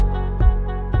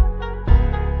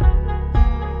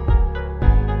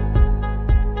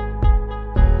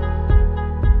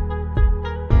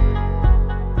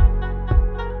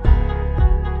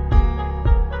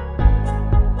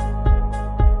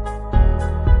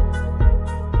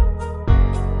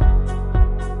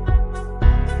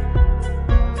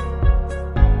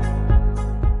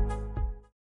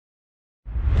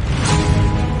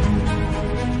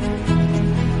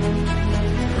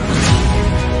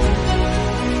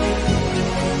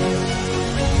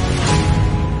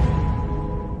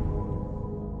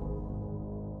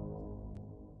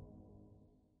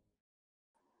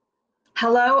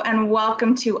Hello and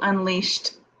welcome to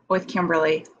Unleashed with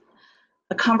Kimberly,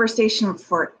 a conversation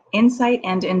for insight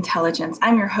and intelligence.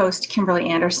 I'm your host, Kimberly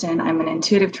Anderson. I'm an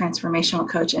intuitive transformational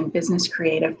coach and business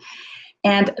creative.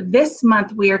 And this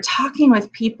month we are talking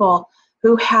with people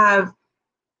who have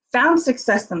found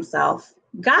success themselves,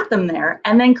 got them there,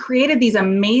 and then created these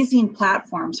amazing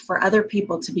platforms for other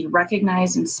people to be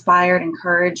recognized, inspired,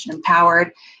 encouraged,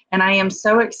 empowered. And I am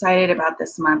so excited about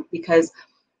this month because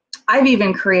I've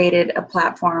even created a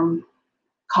platform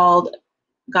called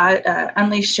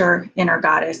Unleash Your Inner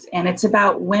Goddess, and it's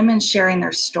about women sharing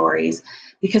their stories,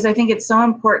 because I think it's so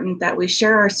important that we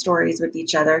share our stories with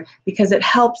each other, because it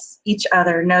helps each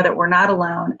other know that we're not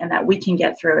alone and that we can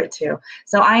get through it too.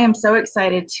 So I am so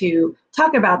excited to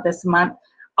talk about this month,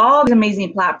 all the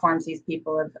amazing platforms these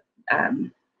people have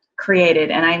created,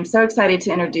 and I am so excited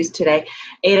to introduce today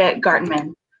Ada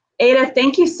Gartman. Ada,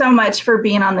 thank you so much for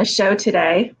being on the show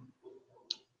today.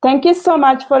 Thank you so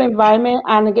much for inviting me.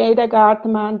 I'm Ada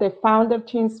Gartman, the founder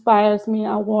to Inspires Me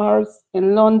Awards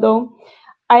in London.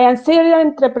 I am a serial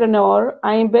entrepreneur.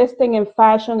 I'm investing in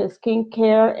fashion,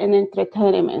 skincare, and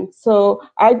entertainment. So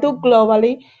I do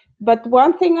globally, but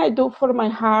one thing I do for my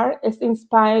heart is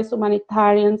inspire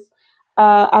humanitarians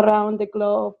around the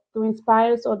globe, to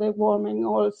inspire other women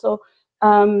also.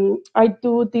 I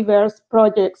do diverse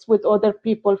projects with other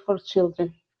people for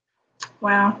children.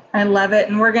 Wow, I love it.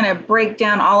 And we're going to break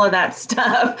down all of that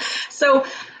stuff. So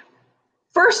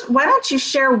first, why don't you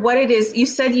share what it is? You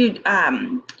said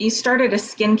you started a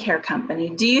skincare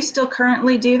company. Do you still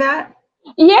currently do that?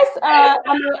 Yes, I've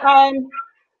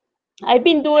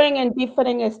been doing in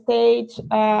different stage.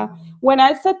 When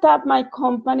I set up my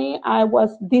company, I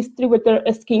was distributor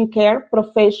skincare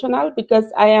professional, because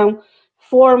I am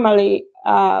formally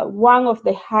one of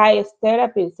the highest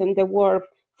therapists in the world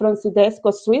from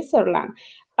Sudesco, Switzerland.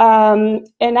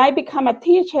 And I became a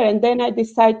teacher, and then I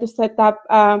decided to set up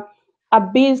a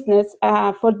business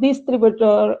for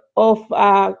distributor of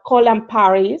Colon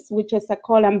Paris, which is a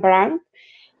Colon brand.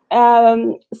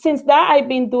 Since that, I've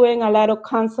been doing a lot of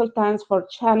consultants for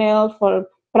Chanel, for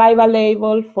private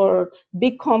label, for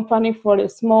big company, for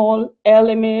small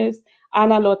LMS,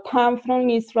 Analog Tam from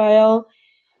Israel.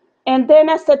 And then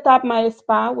I set up my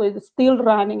spa, with still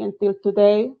running until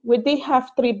today. We did have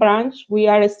 3 branches. We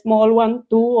are a small one,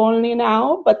 2 only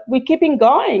now, but we're keeping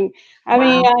going. I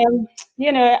mean,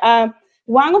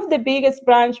 one of the biggest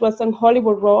branch was on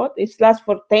Hollywood Road. It's last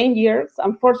for 10 years.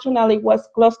 Unfortunately, it was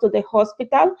close to the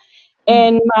hospital.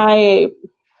 And my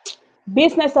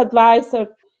business advisor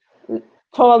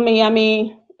told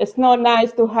me, it's not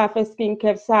nice to have a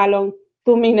skincare salon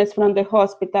 2 minutes from the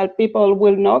hospital. People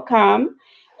will not come.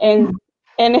 And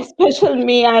especially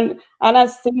me, and a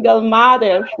single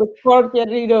mother with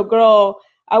 4-year-old girl,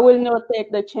 I will not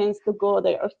take the chance to go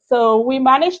there. So we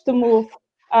managed to move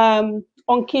on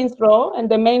Kings Road, and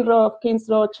the main road of Kings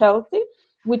Road, Chelsea,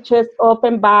 which just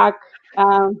opened back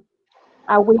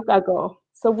a week ago.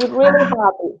 So we're really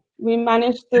happy. We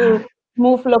managed to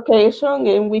move location,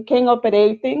 and we came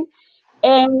operating.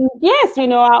 And yes,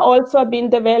 I also have been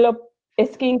developed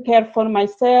skincare for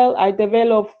myself. I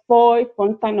developed Foy,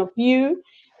 Fontaine of Youth,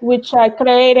 which I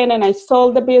created, and I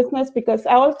sold the business, because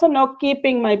I also not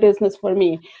keeping my business for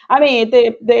me. I mean,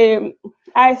 the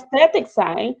aesthetic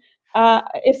side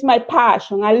is my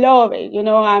passion. I love it.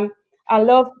 I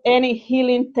love any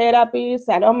healing therapies,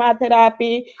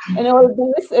 aromatherapy, and all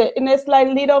this. And it's like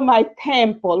little my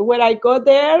temple, where I go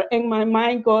there and my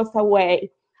mind goes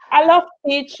away. I love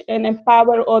teach and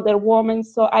empower other women,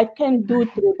 so I can do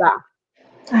through that.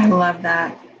 I love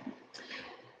that.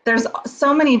 There's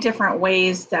so many different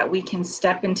ways that we can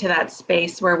step into that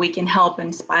space where we can help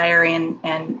inspire and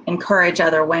encourage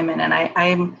other women. And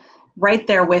I'm right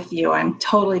there with you. I'm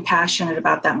totally passionate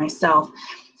about that myself.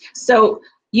 So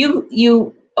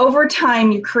you over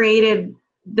time, you created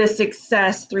the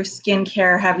success through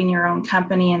skincare, having your own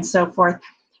company and so forth.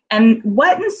 And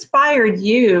what inspired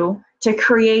you to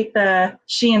create the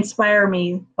She Inspire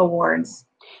Me Awards?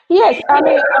 Yes,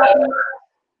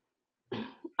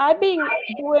 I've been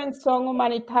doing some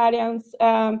humanitarian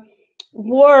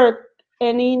work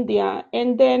in India,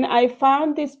 and then I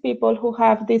found these people who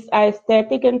have this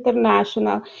Aesthetic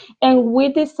International, and we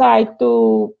decide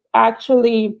to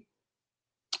actually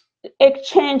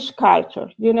exchange culture.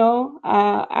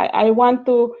 I want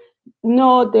to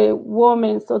know the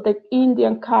women, so the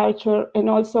Indian culture, and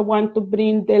also want to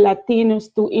bring the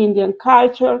Latinos to Indian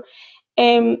culture,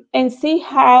 and see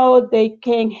how they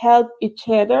can help each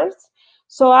other.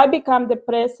 So I become the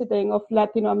president of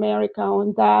Latin America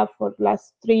on that for the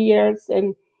last 3 years,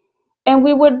 and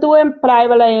we were doing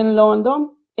privately in London,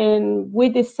 and we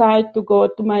decided to go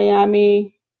to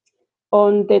Miami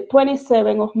on the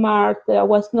 27th of March, I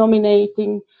was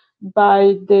nominated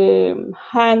by the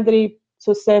Handry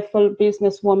Successful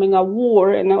Businesswoman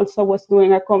Award, and also was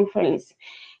doing a conference.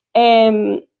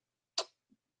 But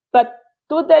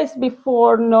 2 days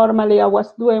before, normally I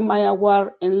was doing my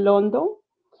award in London,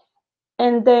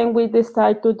 and then we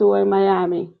decided to do in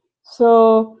Miami.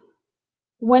 So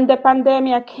when the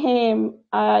pandemic came,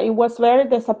 it was very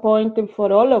disappointing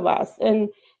for all of us. And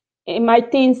my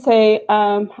team say,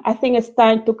 I think it's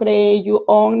time to create your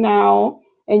own now,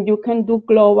 and you can do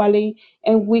globally,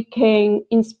 and we can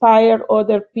inspire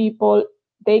other people.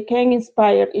 They can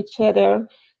inspire each other.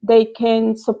 They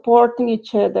can support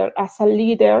each other as a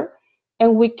leader,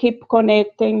 and we keep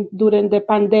connecting during the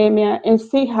pandemic and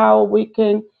see how we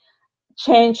can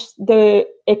change the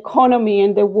economy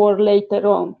and the world later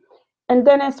on. And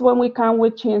then it's when we come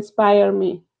with She Inspire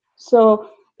Me. So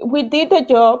we did the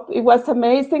job. It was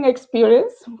amazing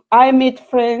experience. I meet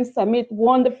friends, I meet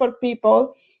wonderful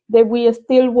people that we are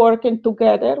still working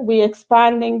together. We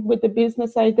expanding with the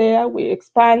business idea. We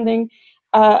expanding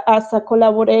as a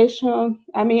collaboration.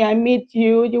 I mean, I meet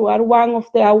you. You are one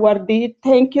of the awardees.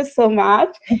 Thank you so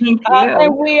much. Thank you.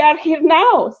 And we are here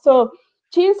now. So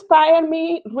She Inspired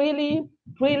Me really,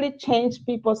 really changed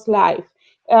people's life.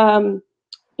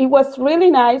 It was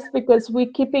really nice because we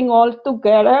keeping all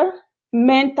together.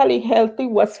 Mentally healthy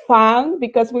was fun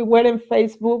because we were in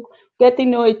Facebook, getting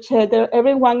to know each other.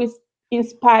 Everyone is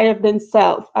inspired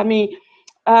themselves. I mean,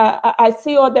 I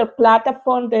see other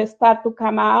platforms that start to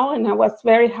come out, and I was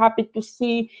very happy to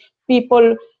see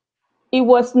people. It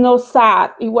was no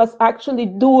sad. It was actually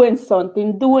doing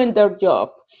something, doing their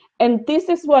job. And this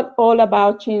is what all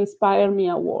about She Inspired Me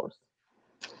Awards.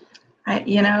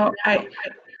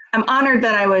 I'm honored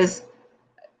that I was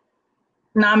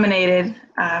nominated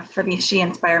for the She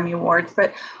Inspire Me Awards,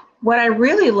 but what I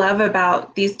really love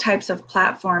about these types of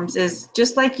platforms is,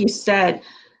 just like you said,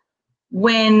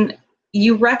 when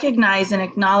you recognize and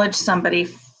acknowledge somebody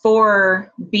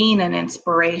for being an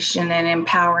inspiration and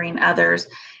empowering others,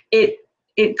 it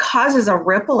causes a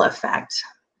ripple effect.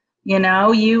 You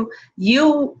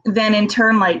then in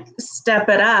turn step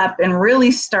it up and really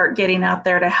start getting out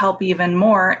there to help even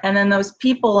more. And then those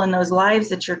people and those lives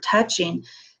that you're touching,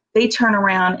 they turn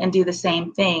around and do the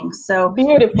same thing. So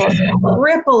beautiful.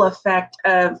 Ripple effect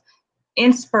of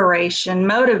inspiration,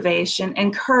 motivation,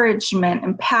 encouragement,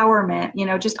 empowerment,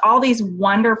 just all these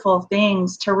wonderful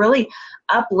things to really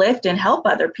uplift and help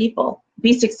other people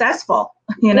be successful.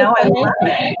 I love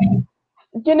it.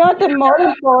 The more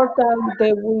important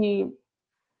that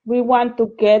we want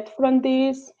to get from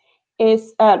this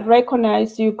is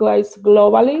recognize you guys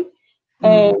globally.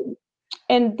 Mm-hmm.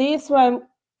 And this one,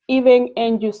 even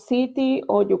in your city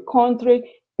or your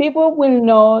country, people will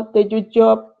know that your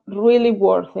job really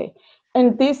worth it.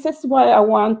 And this is what I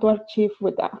want to achieve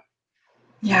with that.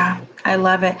 Yeah, I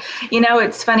love it.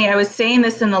 It's funny. I was saying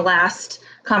this in the last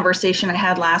conversation I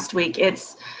had last week.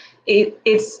 It's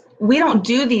we don't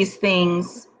do these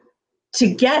things to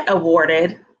get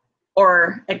awarded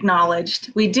or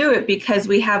acknowledged. We do it because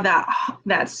we have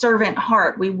that servant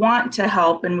heart. We want to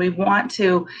help, and we want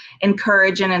to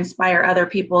encourage and inspire other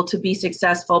people to be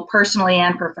successful personally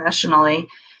and professionally.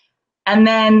 And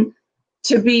then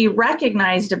to be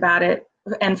recognized about it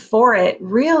and for it,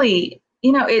 really,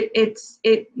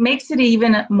 it makes it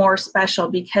even more special,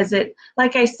 because it,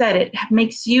 like I said, it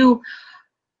makes you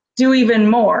do even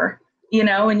more,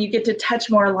 and you get to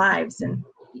touch more lives, and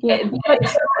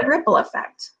it's a ripple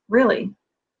effect, really.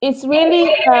 It's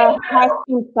really has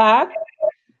impact,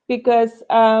 because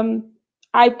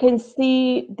I can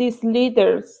see these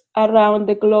leaders around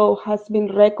the globe has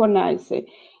been recognized.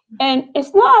 And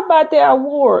it's not about the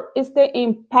award, it's the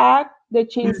impact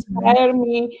that She Inspired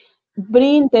Me,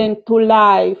 bring them to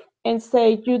life and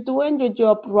say, you're doing your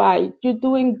job right, you're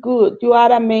doing good, you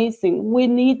are amazing, we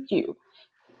need you.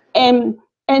 And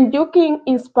you can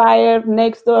inspire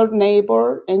next door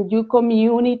neighbor and your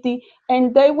community,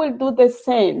 and they will do the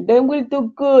same. They will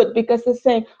do good because they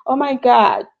say, oh my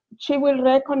God, she will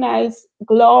recognize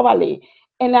globally.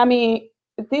 And I mean,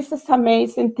 this is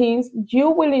amazing things. You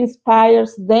will inspire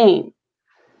them.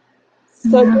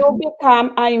 So you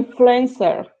become an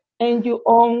influencer in your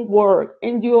own work,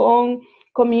 in your own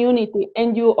community,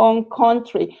 in your own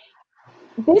country.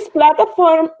 This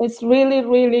platform is really,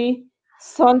 really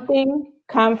something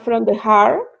come from the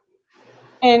heart,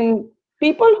 and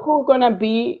people who are gonna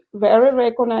be very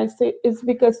recognized is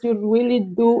because you really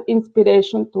do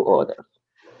inspiration to others.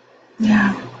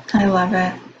 Yeah, I love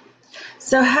it.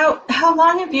 So how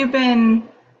long have you been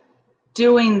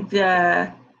doing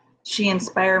the She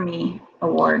Inspire Me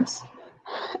Awards?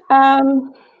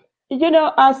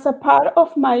 as a part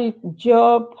of my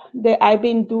job that I've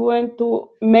been doing to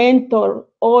mentor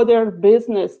other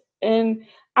business, and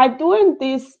I'm doing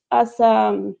this as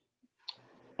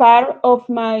part of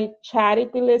my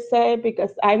charity, let's say,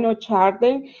 because I know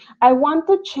charting. I want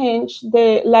to change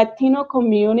the Latino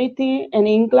community in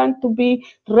England to be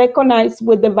recognized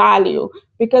with the value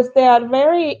because they are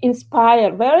very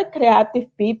inspired, very creative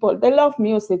people. They love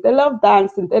music, they love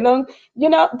dancing, they love,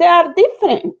 they are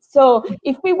different. So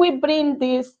if we bring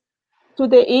this to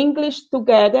the English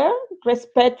together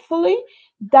respectfully,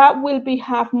 that will be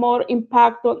have more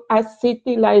impact on a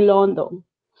city like London.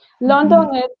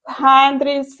 London is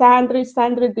hundreds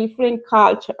different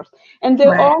cultures, and they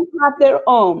Right. all have their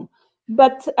own.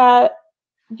 But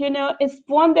it's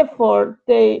wonderful.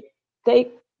 They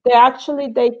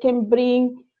they can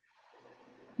bring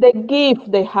the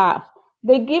gift they have.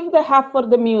 The gift they have for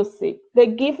the music. The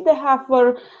gift they have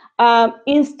for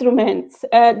instruments.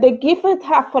 The gift they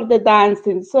have for the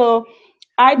dancing. So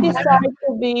I decided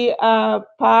to be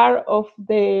part of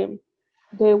the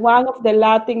one of the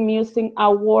Latin Music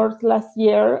Awards last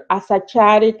year as a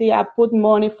charity. I put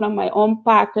money from my own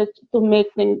package to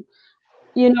make them,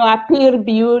 appear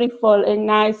beautiful and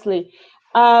nicely.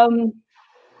 And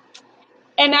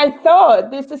I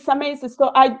thought this is amazing.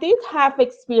 So I did have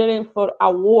experience for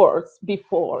awards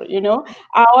before.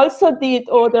 I also did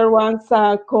other ones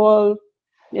called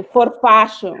for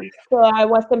fashion. So I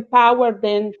was empowered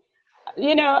then,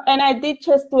 and I did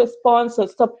just to sponsor,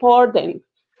 support them.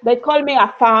 They call me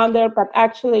a founder, but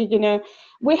actually,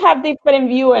 we have different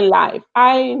view in life.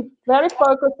 I'm very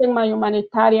focused in my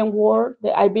humanitarian work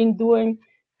that I've been doing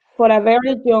for a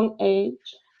very young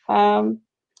age. And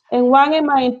one in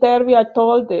my interview, I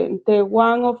told them that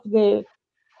one of the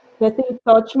thing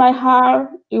touched my heart.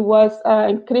 It was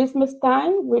in Christmas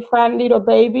time. We found little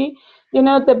baby,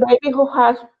 the baby who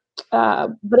has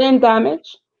brain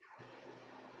damage.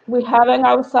 We have it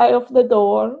outside of the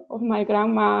door of my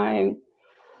grandma,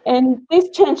 and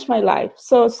this changed my life.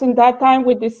 So since that time,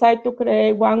 we decided to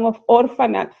create one of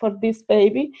orphanage for this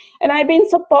baby, and I've been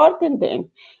supporting them.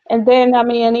 And then,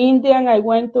 in India, I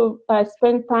went to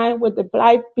spend time with the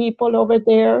Black people over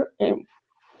there. And,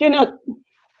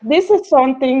 this is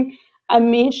something, a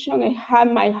mission I have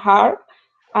in my heart.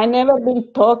 I never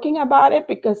been talking about it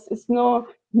because it's not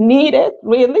needed,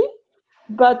 really.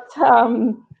 But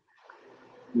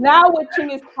now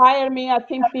watching inspire me, I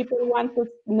think people want to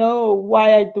know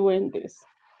why I'm doing this.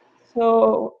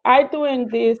 So I'm doing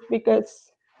this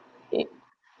because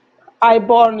I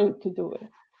born to do it.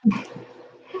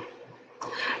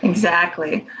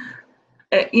 Exactly.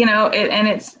 And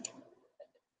it's,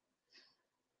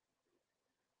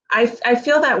 I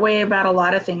feel that way about a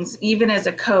lot of things, even as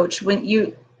a coach. When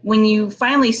you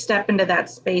finally step into that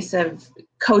space of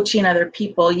coaching other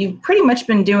people, you've pretty much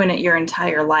been doing it your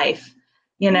entire life,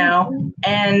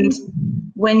 and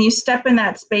when you step in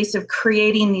that space of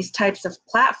creating these types of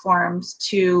platforms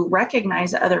to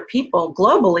recognize other people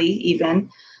globally, even,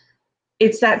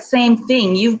 it's that same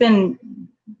thing. You've been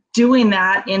doing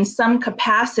that in some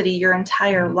capacity your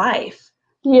entire life.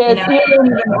 Yes, you don't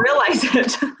even realize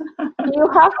it. You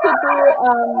have to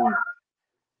do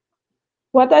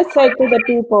what I say to the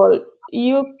people.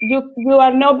 You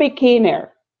are no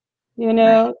beginner,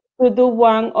 to do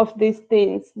one of these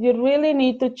things. You really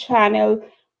need to channel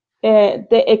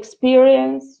the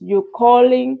experience, your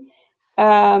calling,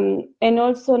 and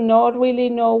also not really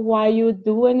know why you're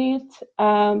doing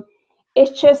it.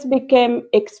 It just became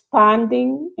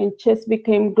expanding and just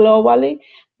became globally,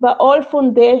 but all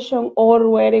foundation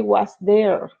already was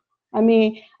there.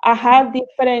 I have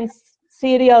different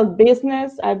serial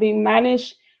business. I've been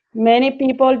managed many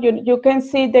people. You can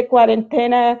see the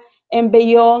Quarantena and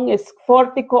Beyond is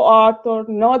 40 co-author,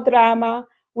 no drama.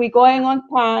 We're going on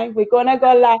time. We're gonna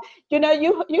go live.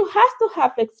 You have to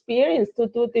have experience to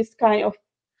do this kind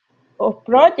of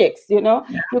projects. You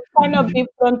cannot be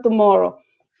from tomorrow.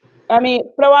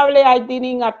 Probably I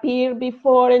didn't appear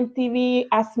before in TV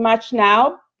as much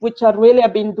now, which I really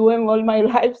have been doing all my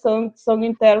life, some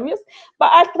interviews. But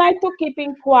I try to keep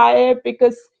it quiet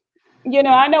because,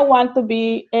 I don't want to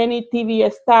be any TV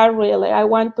star really. I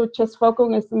want to just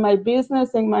focus on my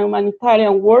business and my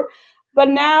humanitarian work. But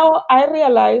now I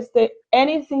realize that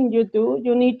anything you do,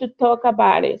 you need to talk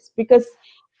about it because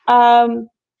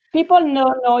people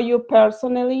don't know you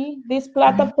personally. This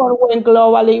platform went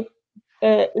globally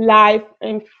live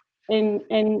in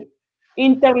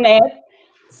internet.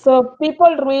 So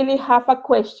people really have a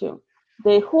question.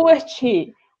 Who is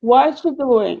she? What is she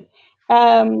doing?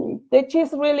 That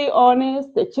she's really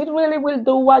honest, that she really will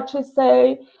do what she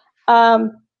say.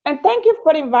 And thank you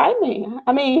for inviting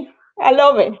me. I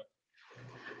love it.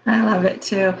 I love it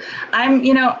too.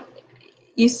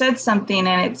 You said something,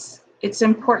 and it's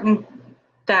important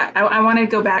that I want to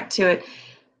go back to it.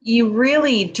 You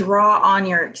really draw on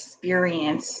your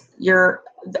experience.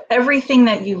 Everything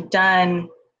that you've done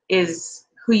is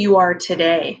who you are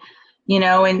today,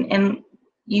 and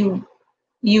you've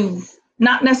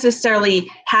not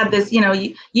necessarily had this,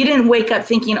 you didn't wake up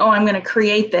thinking, oh, I'm going to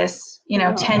create this,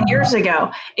 10 years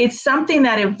ago. It's something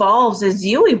that evolves as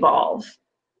you evolve.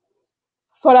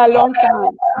 For a long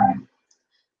time.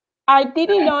 I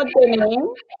didn't know the name,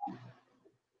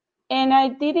 and I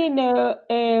didn't know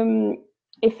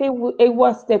if it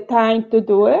was the time to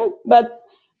do it, but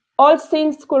all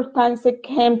circumstances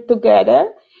came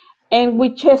together, and we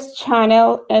just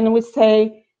channel and we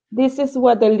say, this is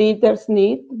what the leaders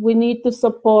need. We need to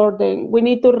support them. We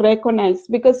need to recognize,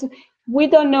 because we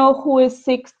don't know who is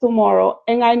sick tomorrow.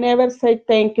 And I never say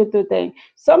thank you to them.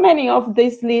 So many of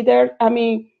these leaders,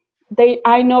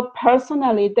 I know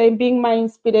personally, they've been my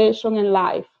inspiration in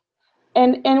life.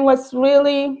 And was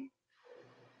really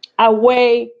a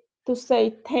way to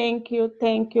say thank you,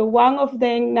 thank you. One of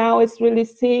them now is really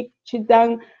sick. She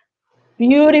done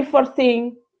beautiful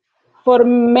thing for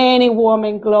many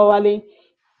women globally.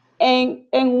 And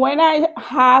when I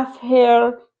have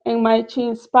her she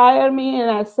inspire me, and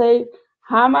I say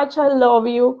how much I love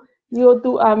you. You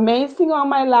do amazing on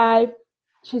my life.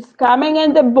 She's coming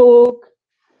in the book,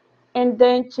 and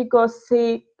then she goes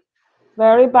sick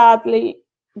very badly.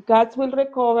 God will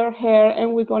recover her,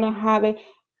 and we're gonna have it.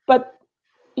 But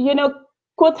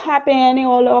could happen any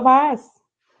all of us.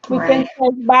 We can say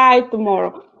bye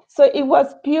tomorrow. So it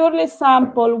was purely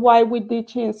sample why we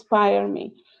did she inspire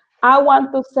me. I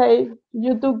want to say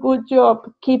you do good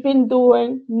job, keeping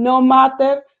doing, no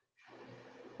matter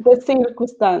the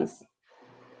circumstance.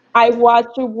 I watch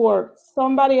you work.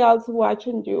 Somebody else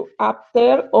watching you up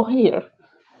there or here.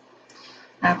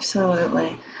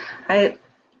 Absolutely. And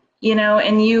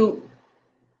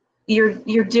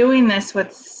you're doing this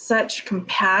with such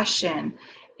compassion,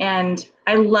 and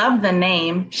I love the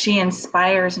name. She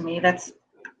inspires me. That's,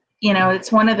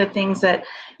 it's one of the things that,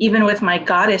 even with my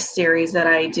Goddess series that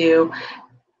I do,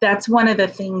 that's one of the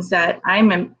things that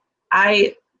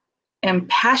I am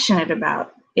passionate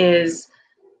about, is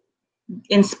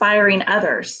inspiring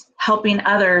others, helping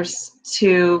others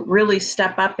to really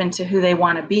step up into who they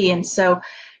want to be. And so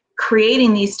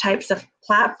creating these types of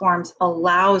platforms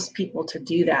allows people to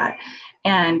do that.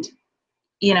 And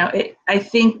I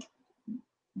think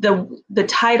the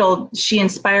title She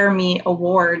Inspire Me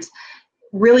Awards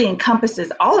really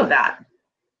encompasses all of that.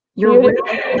 You're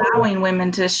really allowing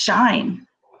women to shine.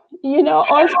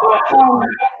 Also,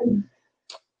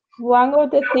 one of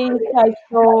the things I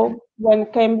saw when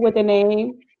came with the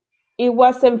name, it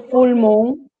was in full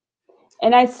moon,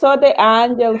 and I saw the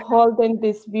angel holding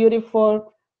this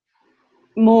beautiful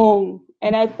moon,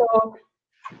 and I thought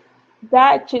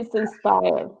that she's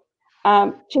inspired.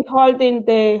 She holding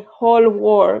the whole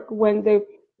work when the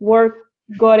work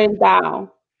going down,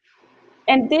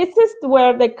 and this is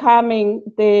where the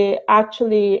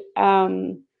actually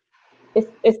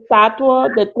a statue,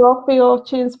 the trophy of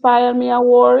She Inspire Me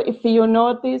Award. If you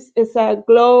notice, it's a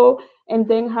glow and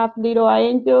then have little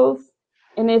angels,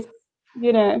 and it's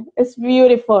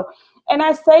beautiful. And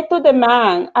I say to the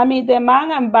man, the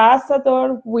man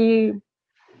ambassador, we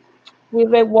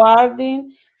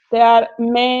rewarding. There are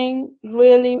men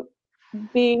really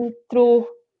being through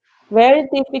very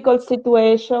difficult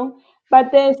situation, but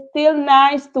they're still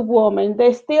nice to women.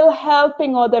 They're still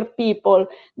helping other people.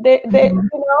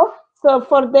 So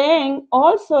for them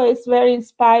also it's very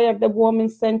inspired. The women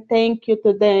saying thank you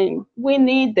to them. We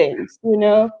need them,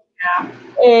 Yeah.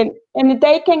 And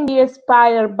they can be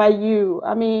inspired by you.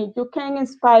 You can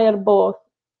inspire both.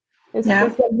 It's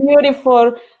a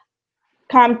beautiful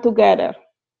come together.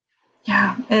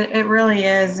 Yeah, it really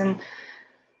is. And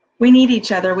we need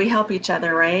each other. We help each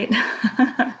other, right?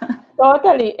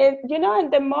 Totally.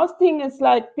 And the most thing is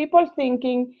like people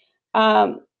thinking,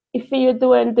 if you're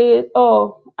doing this,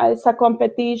 it's a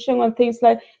competition and things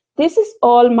like this is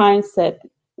all mindset.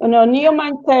 New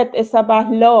mindset is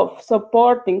about love,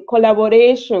 supporting,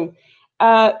 collaboration.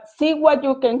 See what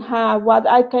you can have, what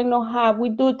I cannot have. We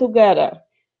do together.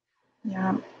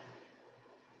 Yeah.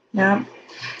 Yeah.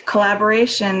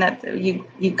 Collaboration, that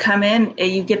you come in,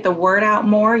 you get the word out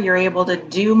more, you're able to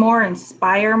do more,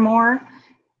 inspire more,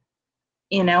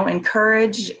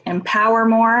 encourage, empower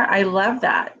more. I love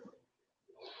that.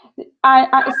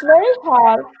 It's very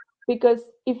hard because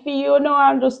if you don't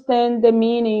understand the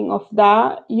meaning of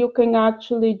that, you can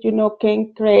actually,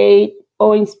 can create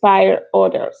or inspire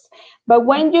others. But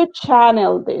when you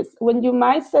channel this, when you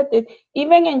mindset it,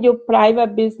 even in your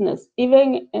private business,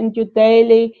 even in your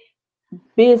daily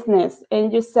business,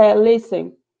 and you say,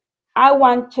 listen, I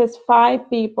want just 5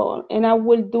 people and I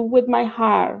will do with my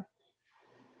heart.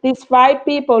 These 5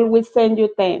 people will send you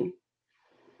 10.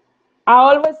 I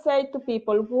always say to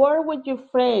people, work with your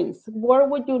friends, work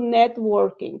with your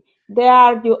networking. They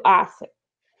are your asset.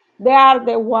 They are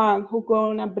the one who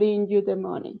gonna bring you the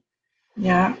money.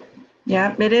 Yeah.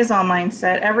 Yeah. It is all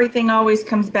mindset. Everything always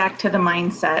comes back to the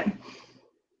mindset.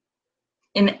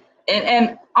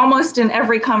 And almost in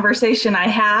every conversation I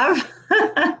have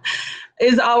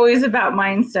is always about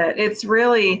mindset. It's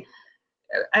really,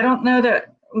 I don't know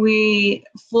that we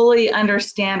fully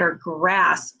understand or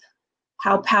grasp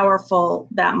how powerful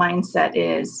that mindset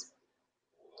is.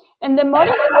 And the more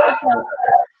important,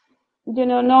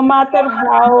 no matter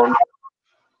how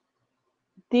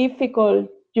difficult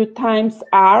your times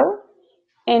are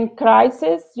and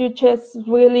crisis, you just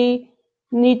really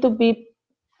need to be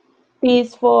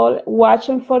peaceful,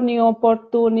 watching for new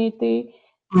opportunity,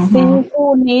 seeing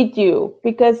who need you,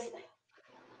 because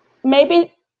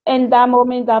maybe in that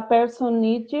moment that person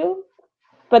needs you,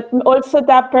 but also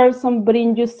that person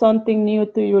brings you something new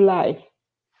to your life.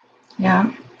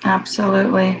 Yeah,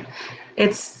 absolutely.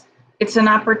 It's an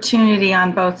opportunity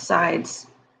on both sides,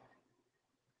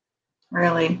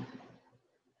 really.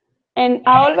 And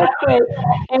I always say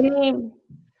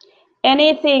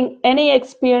any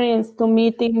experience to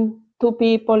meeting two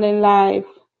people in life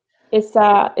is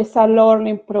a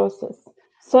learning process.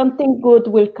 Something good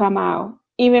will come out,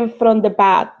 even from the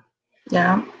bad.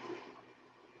 Yeah.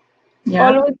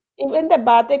 Yeah. Always, even the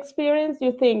bad experience,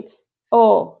 you think,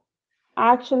 oh,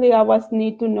 actually, I was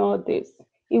need to know this.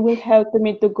 It will help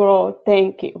me to grow.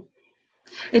 Thank you.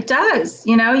 It does.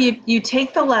 You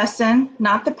take the lesson,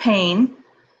 not the pain,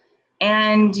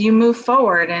 and you move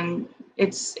forward, and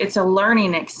it's a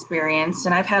learning experience,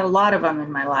 and I've had a lot of them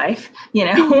in my life,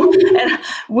 and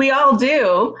we all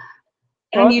do.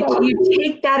 And you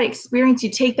take that experience, you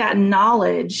take that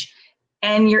knowledge,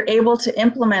 and you're able to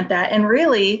implement that. And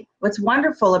really, what's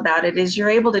wonderful about it is you're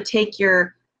able to take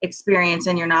your experience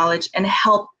and your knowledge and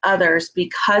help others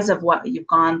because of what you've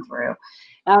gone through.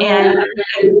 And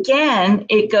again,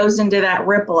 it goes into that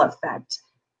ripple effect.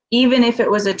 Even if it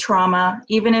was a trauma,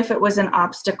 even if it was an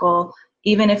obstacle,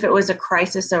 even if it was a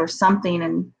crisis or something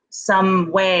in some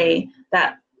way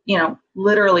that,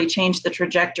 literally changed the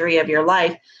trajectory of your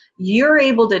life, you're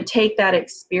able to take that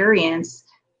experience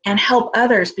and help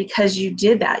others because you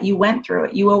did that. You went through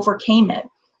it. You overcame it.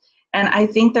 And I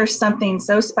think there's something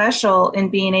so special in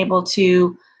being able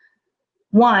to,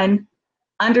 one,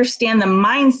 understand the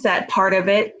mindset part of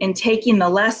it and taking the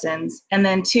lessons, and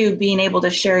then 2, being able to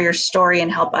share your story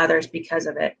and help others because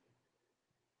of it.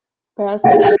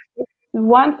 Perfect.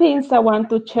 One thing I want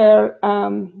to share,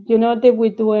 that we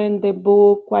do in the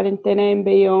book Cuarentena and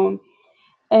Beyond,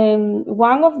 and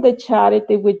one of the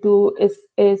charity we do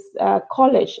is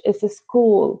college, is a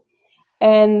school,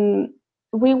 and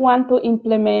we want to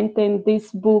implement in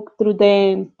this book through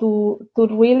them to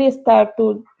really start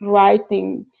to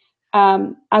writing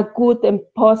a good and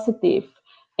positive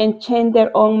and change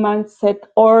their own mindset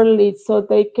early so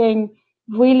they can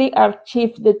really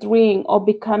achieve the dream or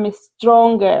become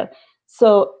stronger.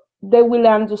 So they will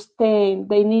understand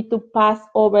they need to pass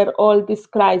over all these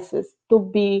crises to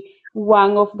be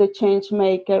one of the change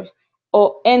makers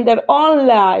or in their own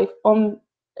life and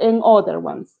other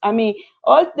ones. I mean,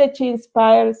 all that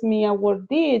inspires me and what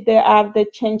did, they are the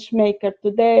change maker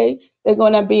today. They're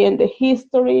gonna be in the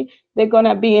history, they're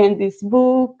gonna be in this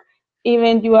book.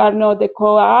 Even you are not the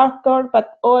co-author,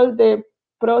 but all the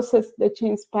process that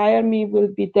inspire me will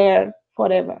be there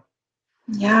forever.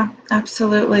 Yeah,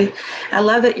 absolutely. I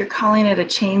love that you're calling it a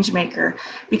change maker,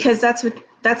 because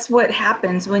that's what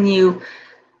happens when you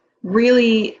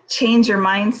really change your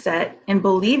mindset and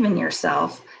believe in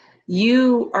yourself.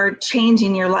 You are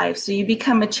changing your life. So you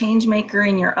become a change maker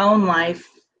in your own life,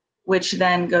 which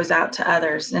then goes out to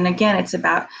others. And again, it's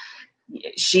about,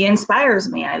 she inspires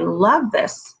me. I love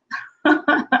this.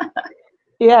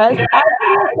 Yes, I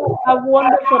think it's a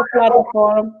wonderful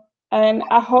platform, and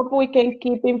I hope we can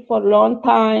keep it for a long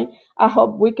time. I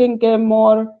hope we can get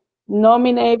more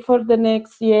nominated for the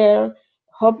next year.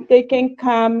 Hope they can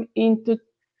come into,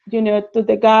 to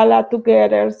the gala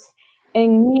together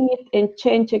and meet and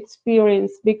change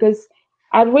experience, because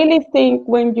I really think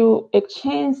when you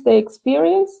exchange the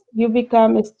experience, you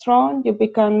become strong, you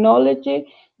become knowledgeable,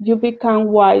 you become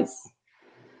wise.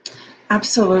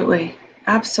 Absolutely.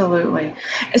 Absolutely.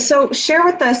 So share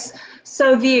with us,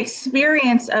 so the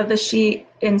experience of the She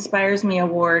Inspires Me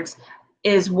Awards,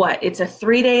 is what? It's a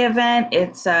 3-day event.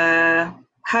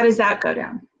 How does that go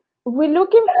down? We're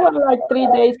looking for like 3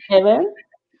 days event.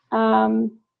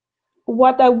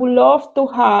 What I would love to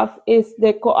have is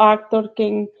the co-actor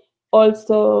can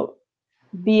also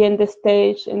be in the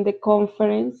stage in the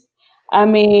conference. I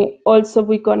mean, also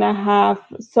we're gonna have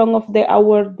some of the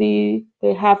awardee.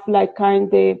 They have like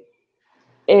kind of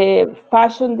a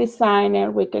fashion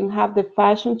designer. We can have the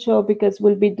fashion show because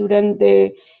we'll be during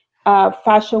the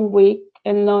fashion week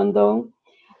in London.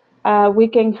 We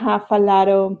can have a lot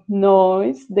of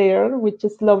noise there, which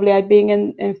is lovely. I've been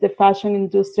in the fashion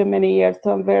industry many years,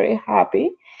 so I'm very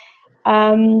happy.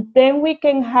 Then we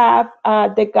can have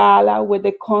the gala with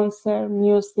the concert,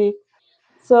 music.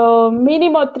 So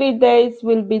minimum 3 days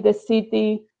will be the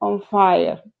city on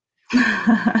fire.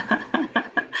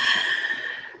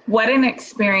 What an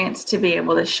experience to be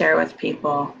able to share with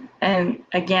people. And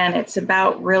again, it's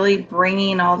about really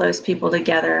bringing all those people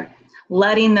together,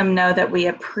 letting them know that we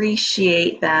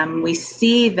appreciate them, we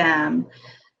see them,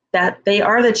 that they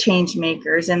are the change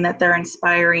makers, and that they're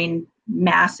inspiring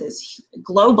masses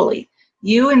globally.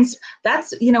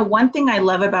 That's, one thing I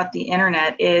love about the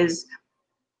internet is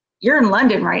you're in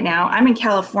London right now. I'm in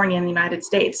California in the United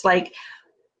States. Like,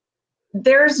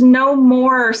 there's no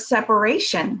more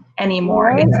separation anymore.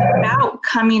 Right. It's about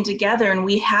coming together, and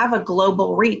we have a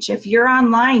global reach. If you're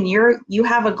online, you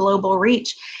have a global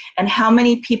reach. And how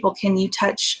many people can you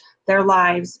touch their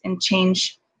lives and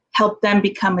help them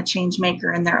become a change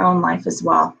maker in their own life as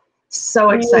well? So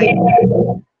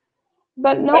exciting.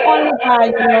 But not only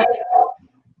that,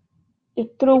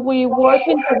 through we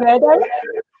working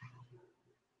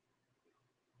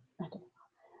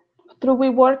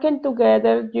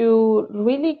together, you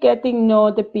really getting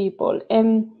know the people,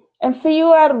 and if you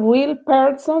are a real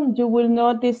person, you will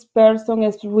know this person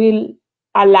is real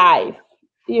alive.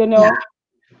 Yeah.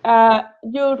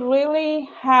 You really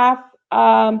have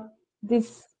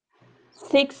this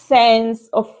sixth sense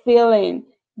of feeling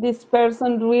this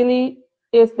person really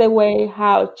is the way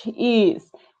how she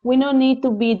is. We don't need to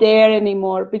be there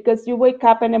anymore because you wake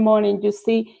up in the morning, you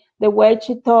see the way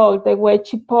she talks, the way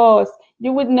she posts,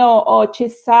 you would know, oh,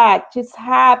 she's sad, she's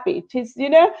happy,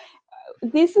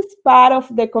 this is part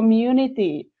of the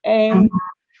community. And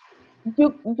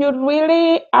you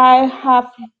really, I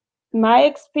have my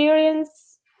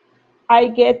experience, I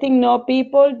getting know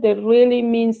people that really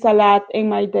means a lot in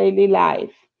my daily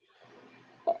life.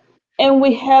 And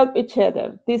we help each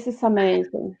other. This is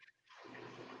amazing.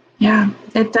 Yeah,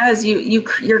 it does.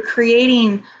 You're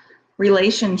creating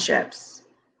relationships,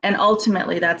 and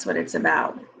ultimately that's what it's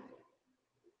about.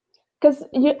 Because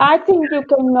I think you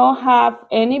cannot have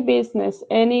any business,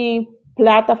 any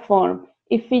platform,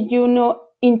 if you know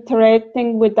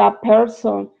interacting with that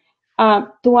person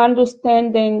to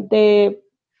understanding the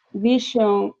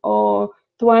vision or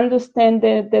to understand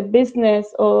the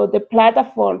business or the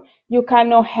platform. You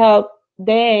cannot help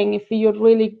them if you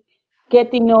really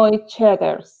get to know each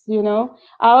other. I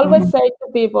always say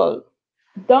to people,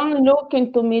 don't look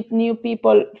into meet new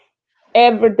people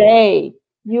every day.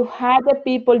 You had the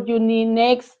people you need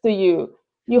next to you.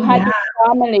 You had Yeah. your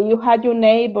family, you had your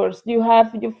neighbors, you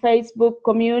have your Facebook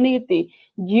community.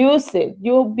 Use it.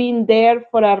 You've been there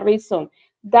for a reason.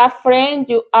 That friend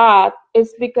you add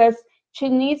is because she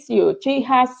needs you. She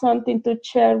has something to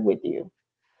share with you.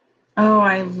 Oh,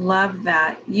 I love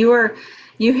that. You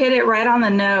hit it right on the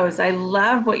nose. I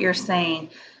love what you're saying.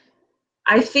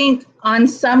 I think on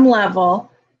some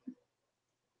level,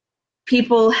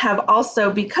 people have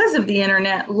also, because of the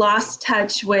internet, lost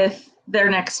touch with their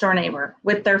next door neighbor,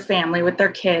 with their family, with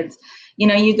their kids.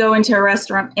 You go into a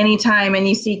restaurant anytime and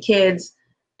you see kids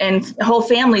and whole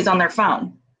families on their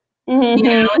phone. Mm-hmm.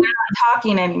 They're not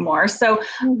talking anymore. So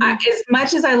as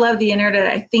much as I love the internet,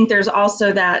 I think there's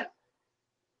also that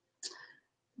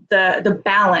the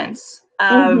balance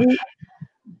of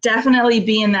definitely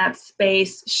be in that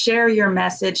space, share your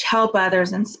message, help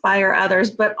others, inspire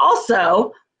others, but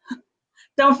also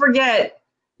don't forget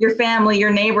your family,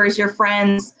 your neighbors, your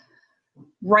friends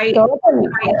right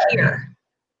here.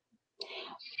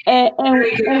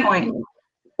 Very good point.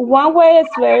 One way is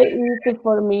very easy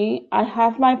for me. I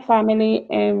have my family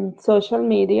in social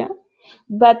media,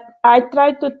 but I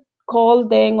try to call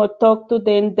them or talk to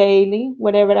them daily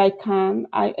wherever I can.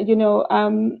 I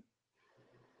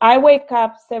wake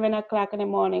up 7 o'clock in the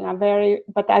morning.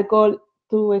 But I go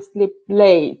to sleep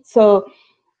late. So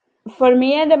for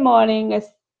me in the morning, is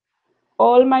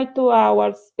all my 2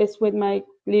 hours is with my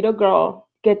little girl,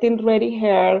 getting ready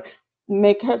her,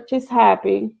 make her she's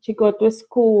happy. She go to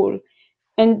school,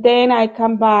 and then I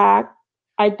come back.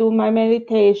 I do my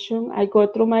meditation. I go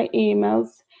through my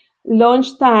emails.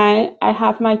 Lunchtime, I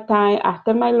have my time.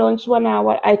 After my lunch 1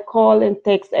 hour, I call and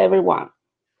text everyone.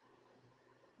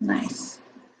 Nice.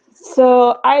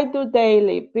 So I do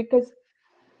daily because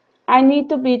I need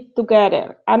to be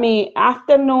together. I mean,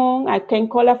 afternoon, I can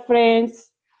call a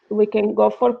friends. We can go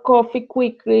for coffee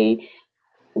quickly.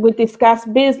 We discuss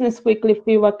business quickly if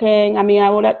you can. I mean,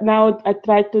 now I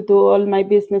try to do all my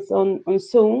business on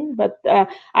Zoom, but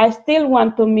I still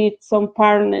want to meet some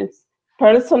partners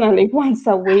personally once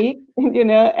a week,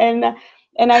 and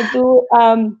I do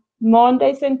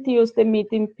Mondays and Tuesday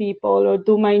meeting people or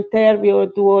do my interview or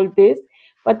do all this.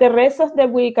 But the rest of the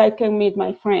week, I can meet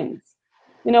my friends.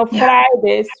 Yeah,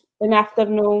 Fridays in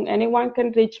afternoon, anyone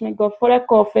can reach me, go for a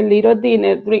coffee, little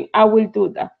dinner, drink. I will do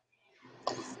that.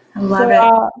 I So love it.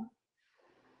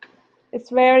 it's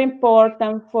very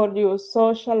important for your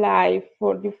social life,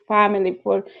 for your family,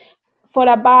 for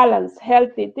a balance,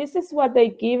 healthy. This is what they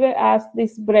give us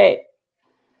this break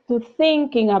to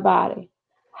thinking about it,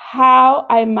 how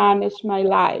I manage my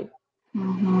life.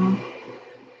 Hmm.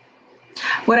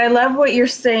 What I love what you're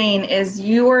saying is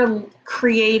you are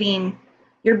creating,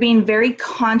 you're being very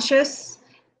conscious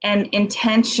and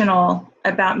intentional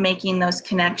about making those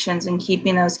connections and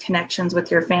keeping those connections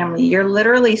with your family. You're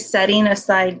literally setting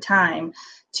aside time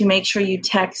to make sure you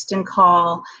text and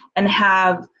call and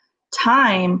have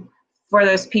time for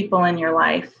those people in your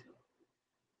life.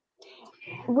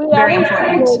 We Very always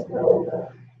important. say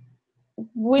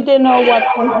we don't know what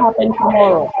can happen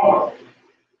tomorrow.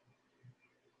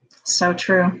 So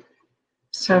true.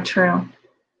 So true.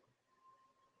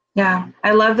 Yeah,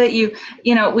 I love that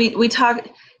we talk,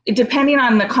 depending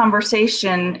on the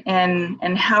conversation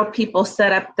and how people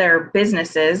set up their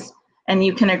businesses, and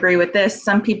you can agree with this,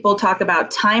 some people talk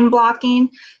about time blocking,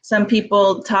 some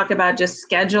people talk about just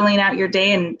scheduling out your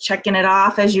day and checking it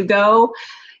off as you go.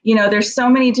 There's so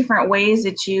many different ways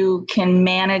that you can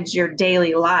manage your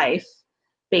daily life,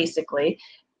 basically.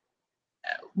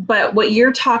 But what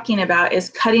you're talking about is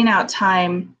cutting out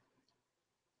time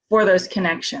for those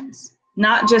connections,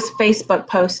 not just Facebook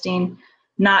posting,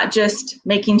 not just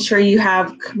making sure you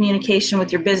have communication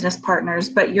with your business partners,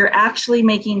 but you're actually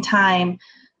making time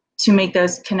to make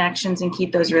those connections and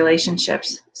keep those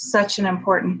relationships. Such an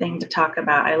important thing to talk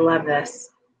about. I love this.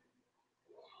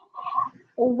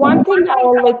 One thing I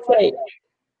always say,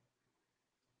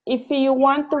 if you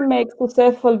want to make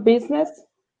successful business,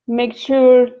 make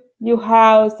sure your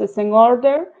house is in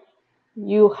order,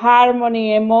 your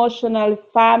harmony, emotional,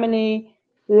 family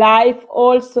life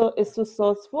also is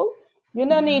successful. You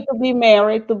don't need to be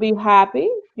married to be happy.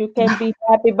 You can be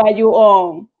happy by your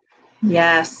own.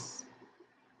 Yes.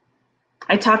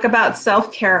 I talk about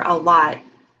self-care a lot.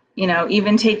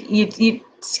 Even you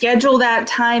schedule that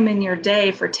time in your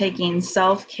day for taking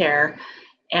self-care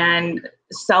and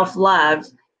self-love.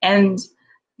 And,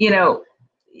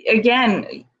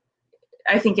 again,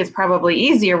 I think it's probably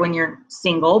easier when you're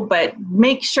single, but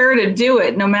make sure to do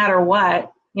it no matter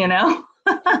what. No,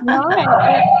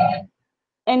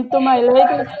 and to my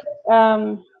ladies,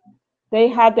 they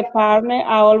had a partner.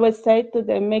 I always say to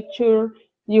them, make sure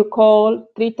you call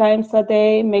 3 times a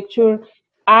day. Make sure,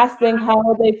 ask them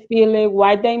how they feeling,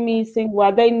 why they missing,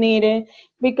 what they needed.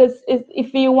 Because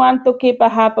if you want to keep a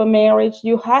happy marriage,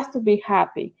 you have to be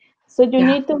happy. So you Yeah.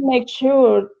 need to make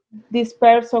sure this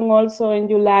person also in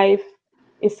your life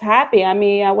is happy. I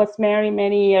mean, I was married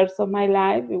many years of my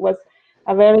life. It was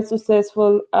a very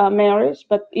successful marriage,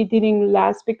 but it didn't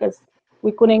last because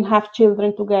we couldn't have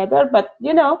children together. But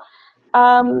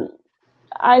um,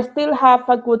 I still have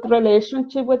a good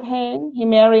relationship with him. He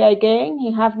married again.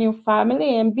 He have new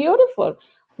family and beautiful.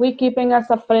 We keeping as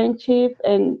a friendship,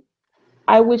 and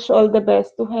I wish all the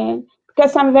best to him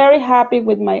because I'm very happy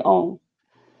with my own.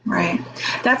 Right.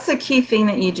 That's the key thing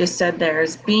that you just said there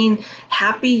is being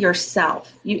happy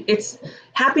yourself.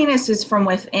 Happiness is from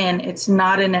within. It's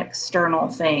not an external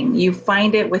thing. You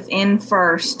find it within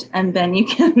first, and then you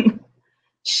can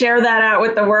share that out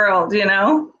with the world.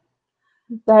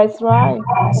 That's right.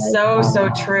 That's So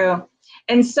right. true.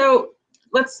 And so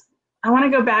I want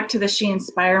to go back to the She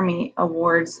Inspire Me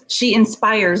Awards. She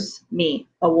Inspires Me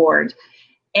Award.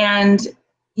 And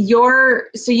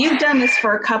so you've done this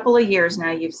for a couple of years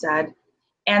now, you've said,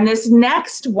 and this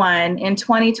next one in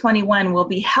 2021 will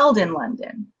be held in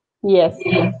London. Yes.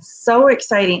 So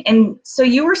exciting. And so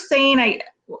you were saying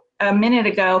a minute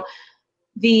ago,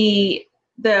 the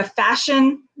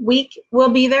fashion week will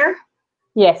be there?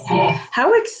 Yes.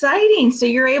 How exciting. So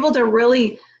you're able to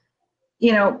really,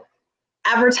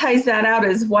 advertise that out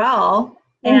as well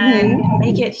and Mm-hmm.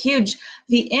 make it huge.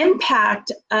 The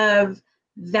impact of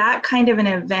that kind of an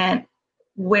event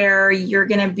where you're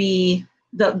going to be,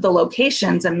 the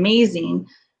location's amazing.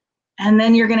 and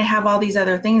then you're going to have all these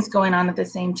other things going on at the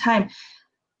same time.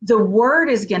 The word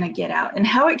is going to get out. And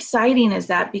how exciting is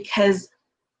that? Because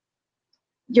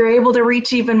you're able to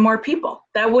reach even more people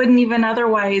that wouldn't even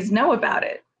otherwise know about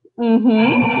it.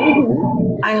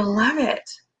 I love it.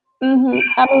 I mean,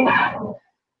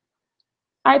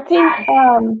 I think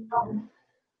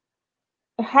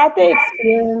I had the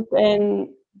experience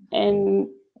in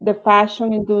the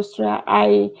fashion industry.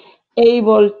 I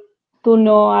able to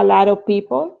know a lot of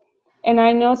people, and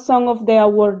I know some of the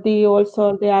awardee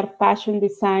also they are fashion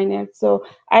designers. So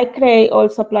I create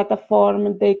also a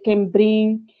platform they can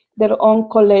bring their own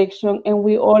collection, and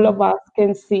we all of us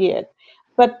can see it.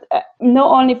 But not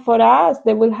only for us,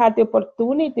 they will have the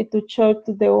opportunity to show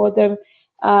to the other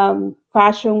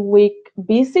fashion week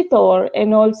visitor,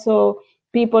 and also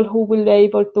people who will be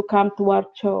able to come to our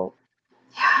show.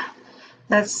 Yeah,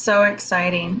 that's so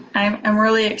exciting. I'm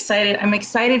really excited. I'm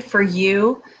excited for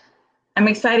you. I'm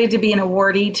excited to be an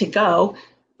awardee to go,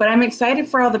 but I'm excited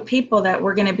for all the people that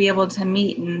we're going to be able to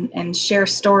meet and share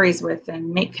stories with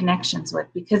and make connections with,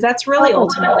 because that's really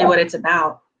ultimately what it's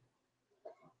about.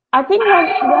 I think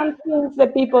one thing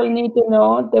that people need to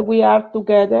know that we are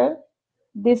together.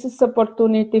 This is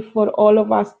opportunity for all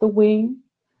of us to win.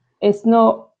 It's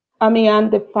not, I mean, I'm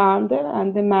the founder,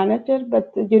 I'm the manager,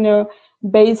 but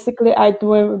basically I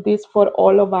do this for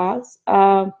all of us.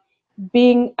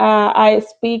 Being a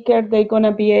speaker, they're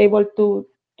gonna be able to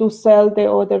sell the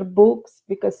other books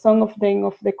because some of them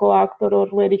of the co-author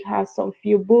already has some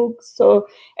few books. So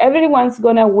everyone's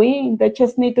gonna win. They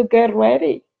just need to get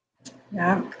ready.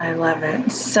 Yeah, I love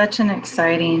it. Such an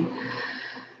exciting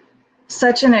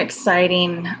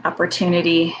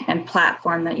opportunity and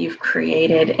platform that you've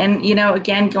created. And,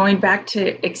 again, going back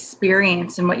to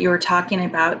experience and what you were talking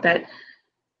about, that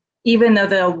even though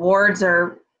the awards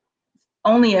are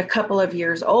only a couple of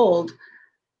years old,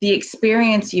 the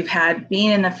experience you've had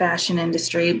being in the fashion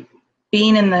industry,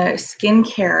 being in the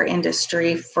skincare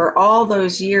industry for all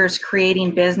those years,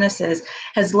 creating businesses,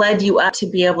 has led you up to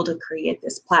be able to create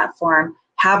this platform,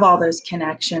 have all those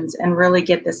connections, and really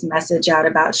get this message out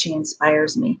about She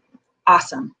Inspires Me.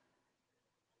 Awesome.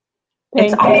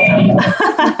 It's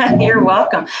awesome. You're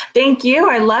welcome. Thank you.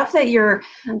 I love that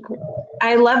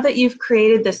you've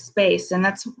created this space, and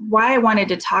that's why I wanted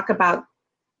to talk about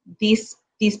these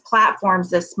platforms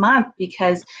this month,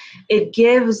 because it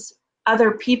gives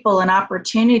other people an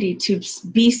opportunity to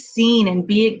be seen and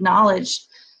be acknowledged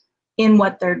in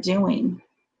what they're doing.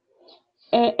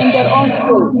 In their own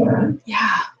way.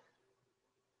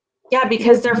 Yeah,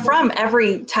 because they're from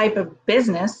every type of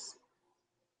business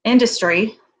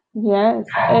industry. Yes,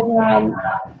 and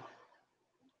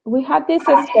we had this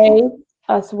space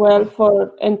as well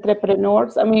for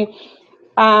entrepreneurs. I mean,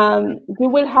 we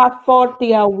will have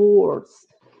 40 awards.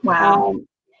 Wow.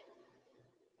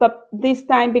 But this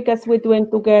time, because we're doing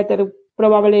together,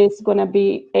 probably it's going to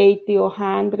be 80 or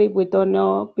 100. We don't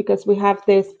know, because we have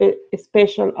the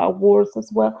special awards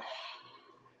as well.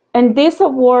 And these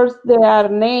awards they are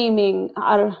naming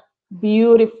are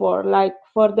beautiful. Like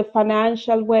for the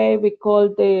financial way, we call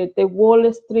the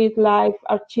Wall Street Life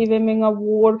Achievement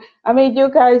Award. I mean, you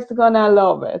guys are going to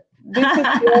love it. This is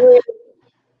very,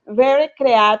 very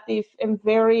creative and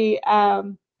very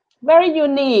very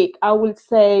unique, I would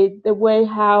say, the way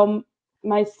how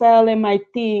myself and my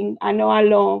team, I know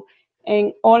alone,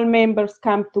 and all members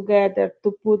come together to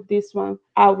put this one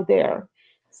out there.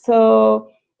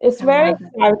 So it's very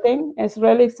exciting. It's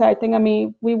really exciting. I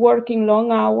mean, we work in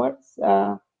long hours,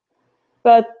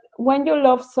 but when you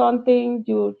love something,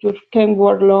 you can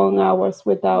work long hours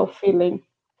without feeling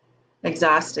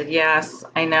exhausted. Yes,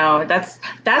 I know.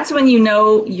 That's when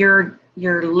you're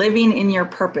living in your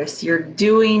purpose. You're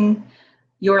doing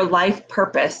your life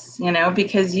purpose,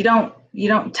 because you don't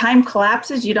time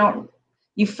collapses, you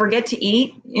forget to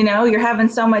eat, you're having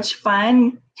so much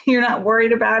fun, you're not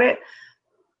worried about it.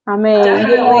 I mean,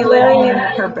 definitely living in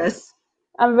your purpose.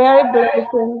 I'm very blessed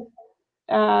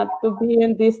to be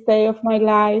in this day of my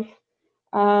life.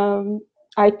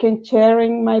 I can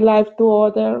sharing my life to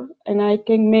others, and I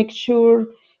can make sure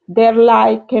their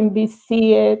life can be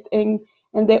seen, and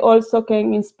they also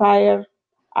can inspire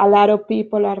a lot of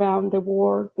people around the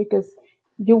world, because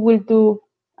you will do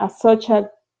such a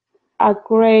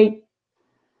great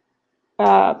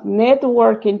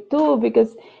networking too,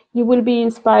 because you will be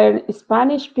inspiring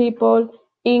Spanish people,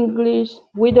 English.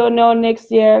 We don't know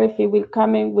next year if it will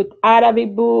come in with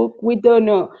Arabic book. We don't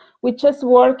know. We're just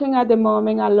working at the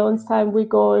moment. Alongside we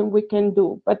go and we can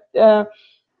do. But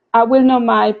I will not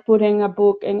mind putting a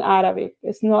book in Arabic.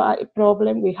 It's not a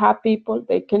problem. We have people,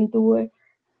 they can do it.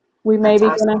 We may be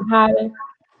gonna have it.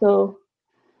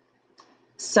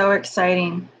 So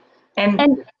exciting. And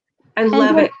And I and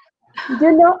love it.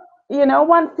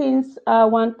 one thing I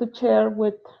want to share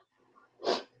with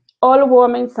all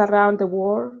women around the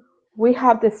world, we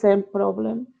have the same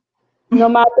problem. No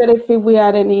matter if we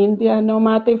are in India, no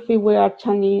matter if we are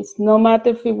Chinese, no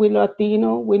matter if we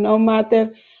Latino, no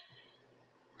matter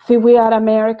if we are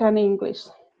American English,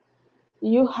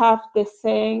 you have the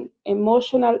same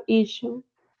emotional issue,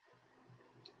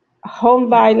 home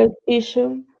violence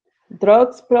issue,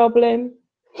 drugs problem,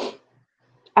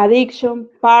 addiction,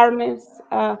 partners.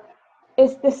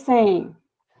 It's the same.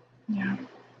 Yeah.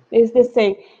 It's the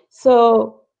same.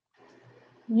 So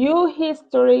your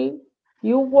history,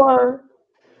 your work,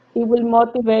 it will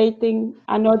motivating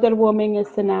another woman is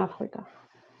in Africa.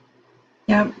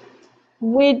 Yep.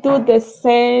 We do the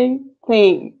same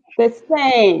thing, the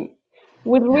same.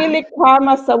 We really come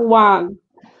as a one.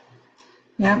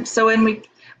 Yep. So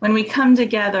when we come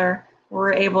together,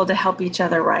 we're able to help each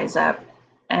other rise up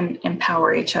and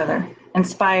empower each other,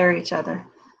 inspire each other.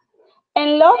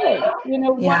 And love it.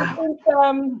 One Yeah.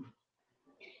 thing,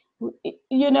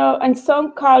 in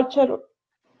some culture,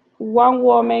 one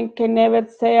woman can never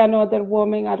say another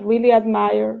woman, I really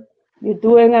admire, you're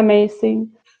doing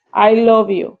amazing, I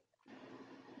love you.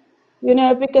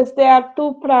 Because they are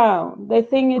too proud. They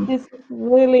think this is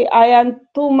really, I am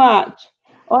too much.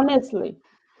 Honestly,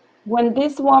 when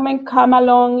this woman come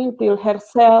along into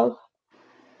herself,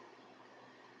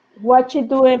 what she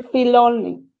doing feel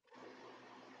lonely.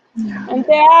 Yeah. And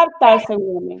there are thousand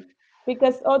women,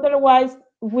 because otherwise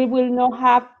we will not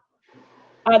have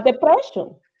a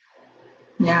depression.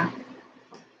 Yeah.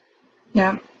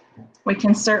 Yeah. We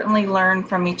can certainly learn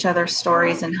from each other's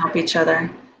stories and help each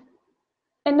other.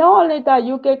 And not only that,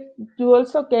 you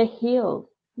also get healed.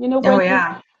 Oh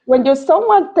yeah. When you're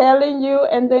someone telling you,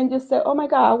 and then you say, "Oh my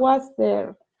God, I was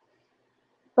there,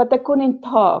 but I couldn't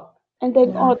talk." And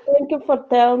then, Yeah. "Oh, thank you for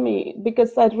telling me,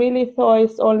 because I really thought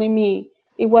it's only me.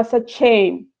 It was a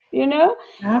shame." Yep.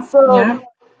 So Yep.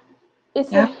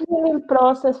 it's a Yep. healing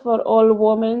process for all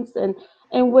women,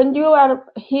 and when you are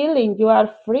healing, you are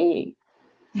free.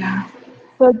 Yeah.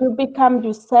 So you become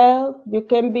yourself. You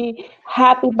can be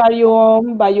happy by your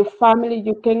own, by your family.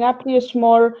 You can appreciate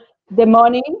more the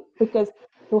money, because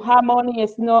to have money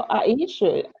is not an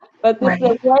issue, but it's the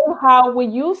Right. way how we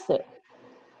use it.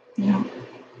 Yeah.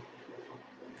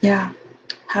 Yeah.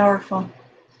 Powerful.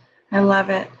 I love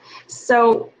it.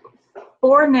 So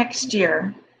for next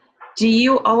year, do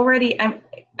you already,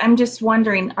 I'm just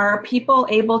wondering, are people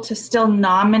able to still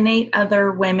nominate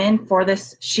other women for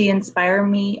this She Inspire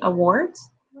Me Awards?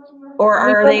 Or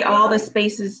We are they don't, all the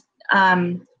spaces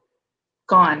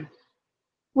gone?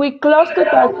 we closed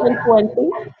 2020,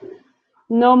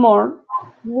 no more.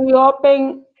 We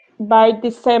open by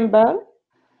December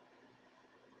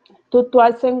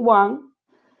 2001.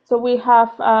 So we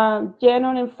have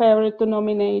January and February to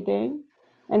nominate them,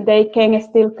 and they can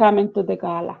still come into the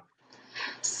gala.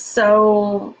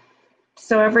 So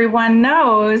everyone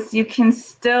knows you can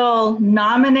still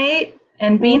nominate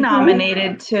and be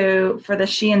nominated for the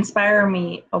She Inspire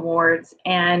Me Awards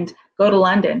and go to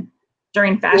London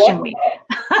during Fashion Week.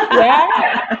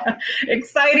 Yeah.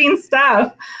 Exciting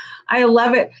stuff. I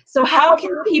love it. So how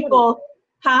can people,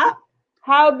 huh?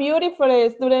 How beautiful it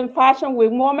is during Fashion Week.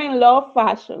 Women love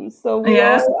fashion, so we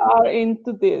Yes. all are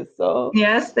into this. So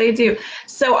Yes, they do.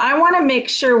 So I want to make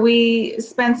sure we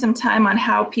spend some time on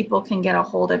how people can get a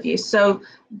hold of you. So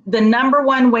the number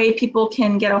one way people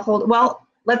can get a hold, well,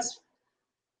 let's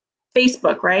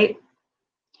Facebook, right?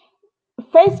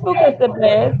 Facebook is the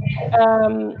best.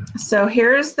 So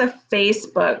here's the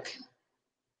Facebook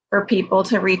for people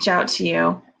to reach out to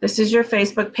you. This is your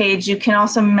Facebook page. You can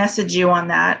also message you on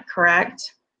that,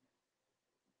 correct?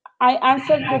 I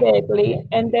answer directly,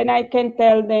 and then I can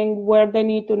tell them where they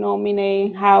need to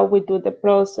nominate, how we do the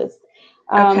process.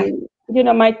 Okay.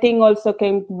 My team also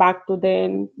came back to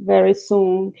them very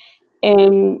soon.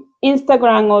 And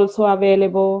Instagram also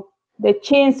available. The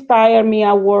She Inspire Me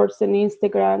Awards on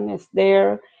Instagram is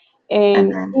there. And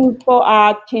And then, info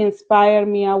at She Inspire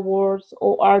Me Awards,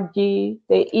 org, the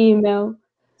email.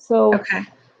 So okay.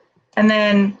 And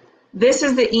then this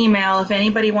is the email if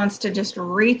anybody wants to just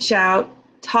reach out,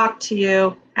 talk to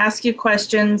you, ask you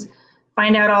questions,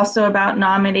 find out also about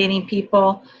nominating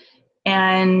people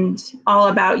and all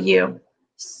about you.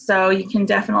 So you can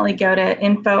definitely go to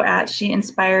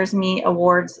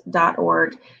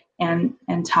info@sheinspiresmeawards.org and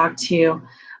talk to you.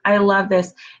 I love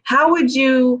this. How would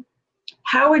you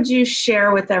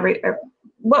share with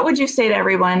what would you say to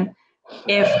everyone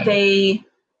if they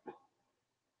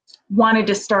wanted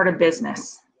to start a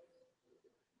business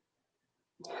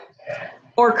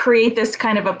or create this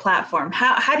kind of a platform?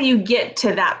 How do you get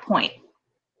to that point?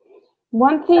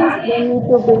 One thing they need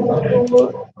to be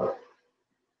sure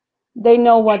they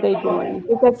know what they're doing,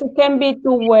 because it can be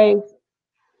two ways.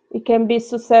 It can be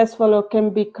successful or can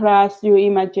be crashed, you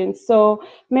imagine. So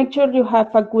make sure you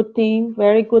have a good team,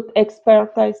 very good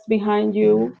expertise behind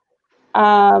you.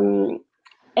 And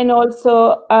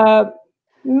also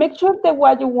make sure that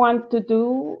what you want to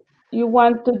do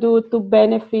to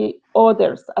benefit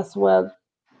others as well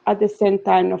at the same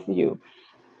time of you.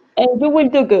 And you will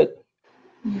do good.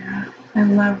 Yeah, I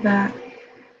love that.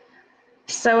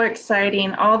 So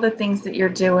exciting. All the things that you're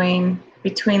doing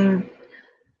between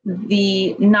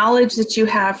the knowledge that you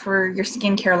have for your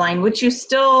skincare line, which do you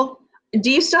still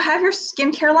have your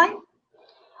skincare line?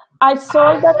 I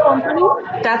sold the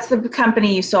company, That's the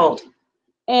company you sold.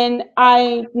 and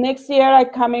next year I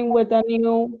coming with a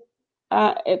new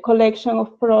a collection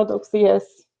of products. Yes.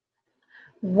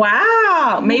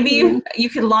 Wow. Maybe Mhm. you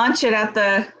could launch it at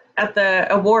the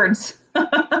awards.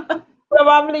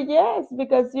 Probably yes,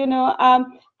 because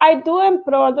I do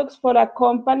products for the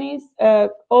companies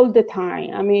all the time.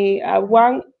 I mean,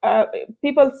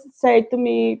 people say to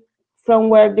me, "From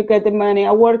where do you get the money?"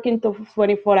 I work into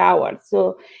 24 hours,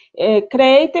 so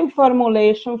creating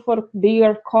formulation for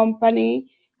bigger company,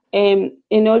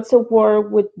 and also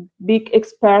work with big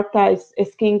expertise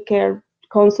skincare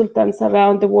consultants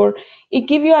around the world. It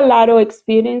gives you a lot of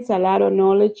experience, a lot of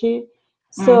knowledge. Mhm.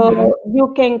 So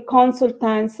you can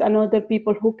consultants and other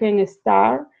people who can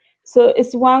start. So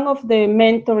it's one of the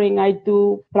mentoring I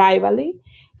do privately.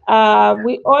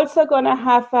 We also gonna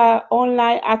have a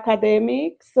online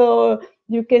academic, so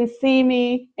you can see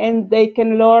me and they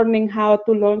can learning how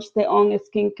to launch their own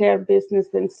skincare business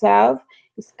themselves.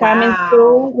 It's coming Wow.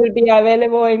 soon. Will be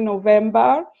available in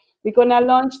November. We're gonna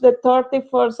launch the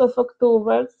 31st of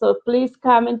October. So please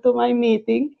come into my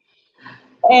meeting.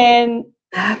 And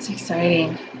That's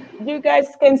exciting. you guys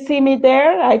can see me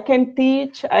there. I can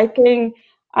teach. I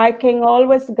can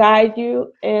always guide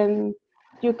you, and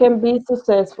you can be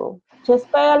successful.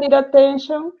 Just pay a little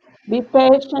attention, be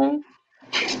patient,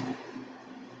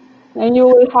 and you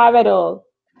will have it all.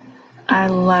 I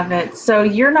love it. So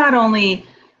you're not only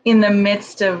in the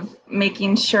midst of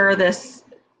making sure this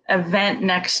event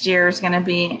next year is going to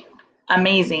be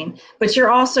amazing, but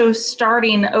you're also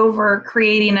starting over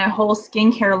creating a whole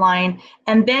skincare line.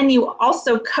 And then you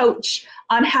also coach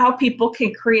on how people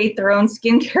can create their own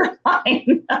skincare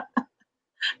line.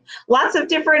 Lots of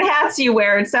different hats you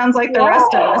wear. It sounds like the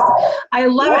rest of Yeah, us. I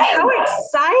love it. How yeah.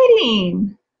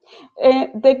 exciting.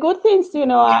 The good things,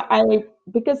 I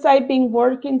because I've been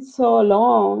working so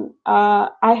long,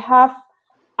 I have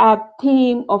a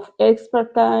team of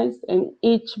expertise in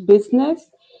each business.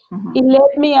 It Mhm.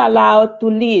 let me allow to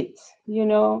lead. You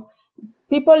know,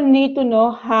 people need to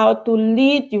know how to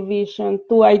lead your vision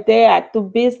to idea to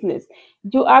business.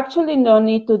 You actually don't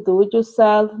need to do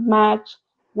yourself much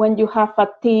when you have a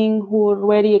team who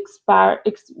already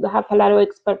have a lot of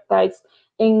expertise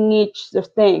in each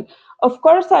thing. Of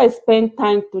course, I spend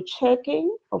time to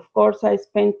checking. Of course, I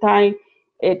spend time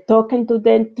talking to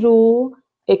them through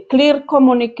a clear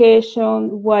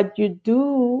communication. What you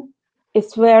do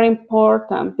is very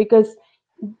important, because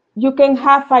you can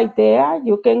have idea,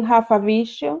 you can have a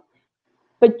vision,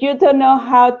 but you don't know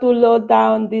how to load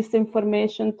down this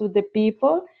information to the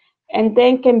people, and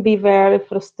then can be very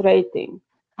frustrating.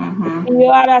 If you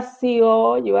Mhm. are a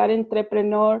CEO, you are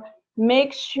entrepreneur,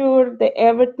 make sure that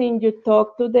everything you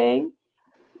talk to them,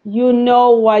 you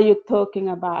know what you're talking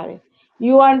about it.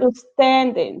 You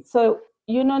understand it. So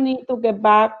you don't need to get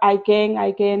back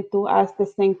again to ask the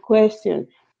same question.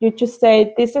 You just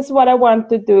say, this is what I want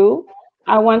to do.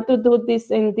 I want to do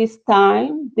this in this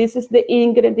time. This is the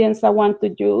ingredients I want to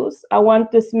use. I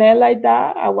want to smell like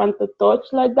that. I want to touch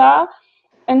like that.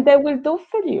 And they will do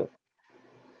for you.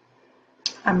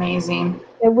 Amazing.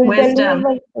 They will Wisdom.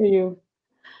 deliver for you.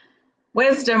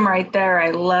 Wisdom right there.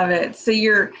 I love it. So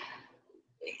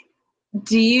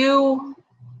do you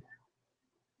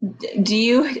do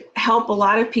you help a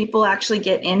lot of people actually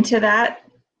get into that?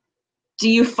 Do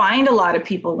you find a lot of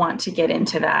people want to get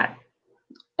into that?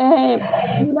 And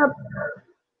you know,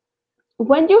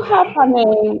 when you have a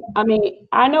name, I mean,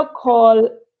 I don't call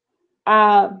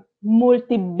a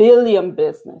multi-billion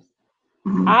business.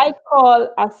 Mhm. I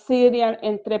call a Syrian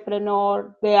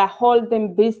entrepreneur, they are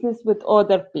holding business with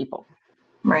other people.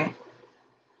 Right.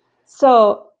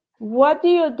 So what do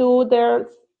you do? There's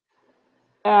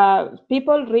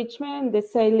people reach me and they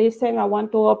say, listen, I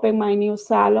want to open my new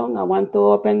salon. I want to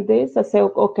open this. I say,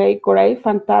 okay, great,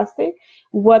 fantastic.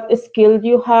 What skill do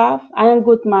you have? I am a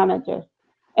good manager.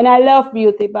 And I love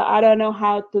beauty, but I don't know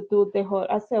how to do the whole.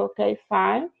 I say, okay,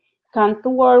 fine. Come to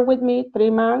work with me 3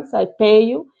 months. I pay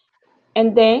you.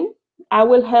 And then I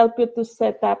will help you to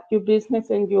set up your business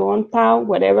in your own town,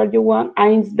 wherever you want. I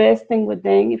investing with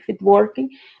them if it's working,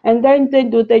 and then they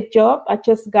do their job. I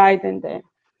just guiding them.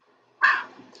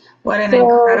 What an So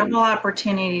incredible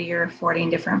opportunity you're affording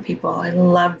different people. I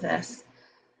love this.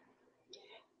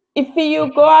 if you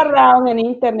go around on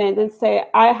internet and say,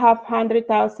 I have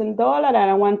 $100,000 and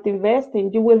I want to invest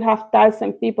in, you will have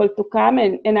 1,000 people to come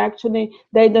in, and actually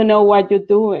they don't know what you're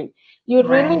doing. You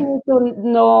really Right. need to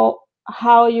know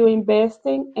how you're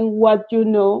investing and what you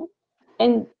know,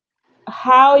 and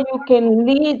how you can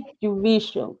lead your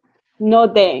vision,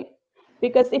 not them.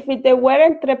 Because if they were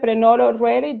entrepreneur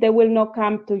already, they will not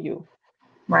come to you.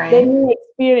 They Right. need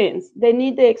experience. They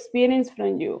need the experience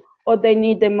from you, or they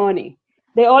need the money.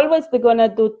 They always be gonna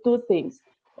do two things.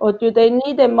 Or do they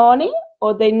need the money,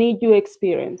 or they need your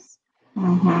experience?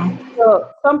 Mm-hmm. So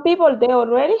some people, they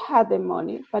already have the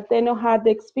money, but they don't have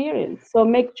the experience. So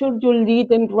make sure you lead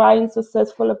them right and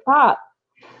successful path,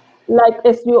 like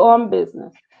it's your own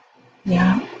business.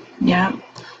 Yeah. Yeah.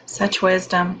 Such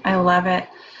wisdom. I love it.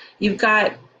 You've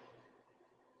got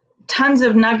tons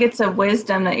of nuggets of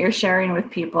wisdom that you're sharing with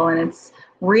people, and it's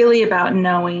really about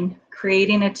knowing,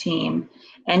 creating a team,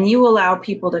 and you allow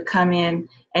people to come in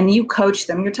and you coach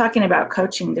them. You're talking about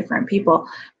coaching different people.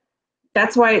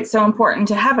 That's why it's so important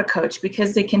to have a coach,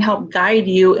 because they can help guide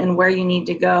you in where you need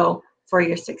to go for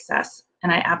your success.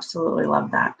 And I absolutely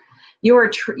love that. You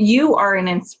are an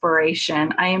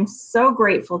inspiration. I am so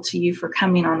grateful to you for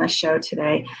coming on the show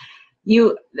today.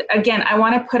 Again, I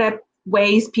want to put up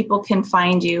ways people can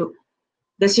find you.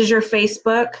 This is your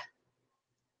Facebook.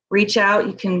 Reach out.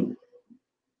 You can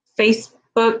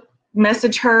Facebook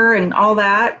message her and all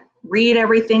that. Read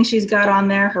everything she's got on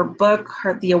there, her book,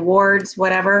 the awards,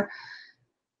 whatever.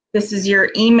 This is your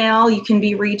email. You can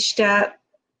be reached at.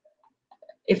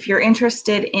 If you're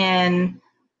interested in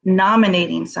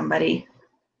nominating somebody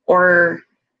or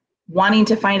wanting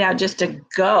to find out just to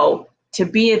go to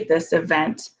be at this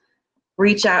event,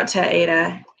 reach out to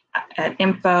Ada at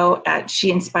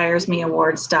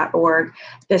info@sheinspiresmeawards.org.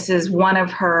 This is one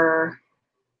of her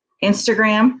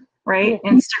Instagram, right?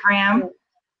 Yes. Instagram,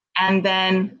 and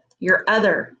then your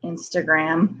other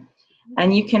Instagram,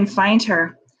 and you can find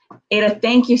her. Ada,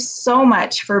 thank you so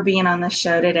much for being on the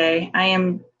show today. I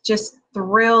am just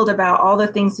thrilled about all the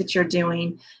things that you're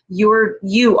doing.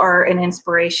 You are an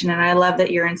inspiration, and I love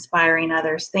that you're inspiring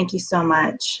others. Thank you so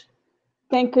much.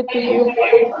 Thank you to you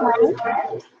for your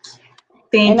time.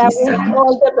 Thank And I you wish so much.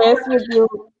 all the best with your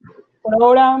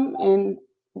program, and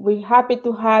we're happy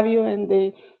to have you in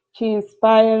the She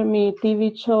Inspired Me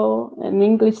TV show and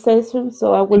English session,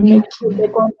 so I will make sure they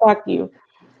contact you.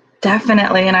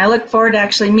 Definitely, and I look forward to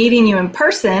actually meeting you in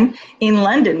person in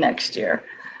London next year.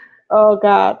 Oh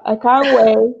God, I can't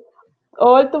wait.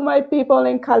 All to my people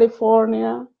in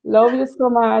California, love you so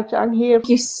much. I'm here. Thank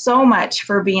you so much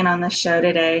for being on the show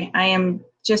today. I am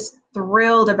just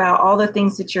thrilled about all the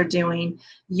things that you're doing.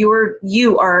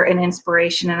 You are an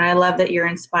inspiration, and I love that you're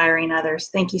inspiring others.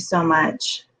 Thank you so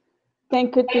much.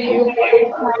 Thank you to you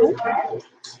for your time.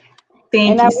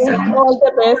 Thank And I you wish so much. all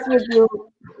the best with your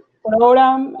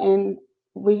program, and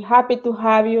we're happy to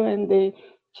have you in the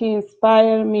She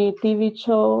Inspired Me TV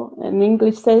show and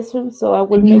English session, so I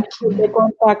will make sure they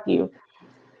contact you.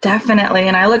 Definitely,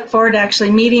 and I look forward to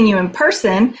actually meeting you in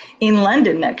person in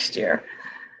London next year.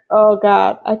 Oh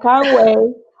God, I can't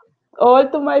wait. All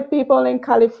to my people in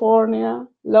California,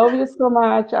 love you so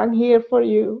much. I'm here for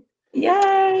you.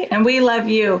 Yay! And we love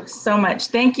you so much.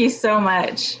 Thank you so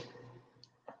much.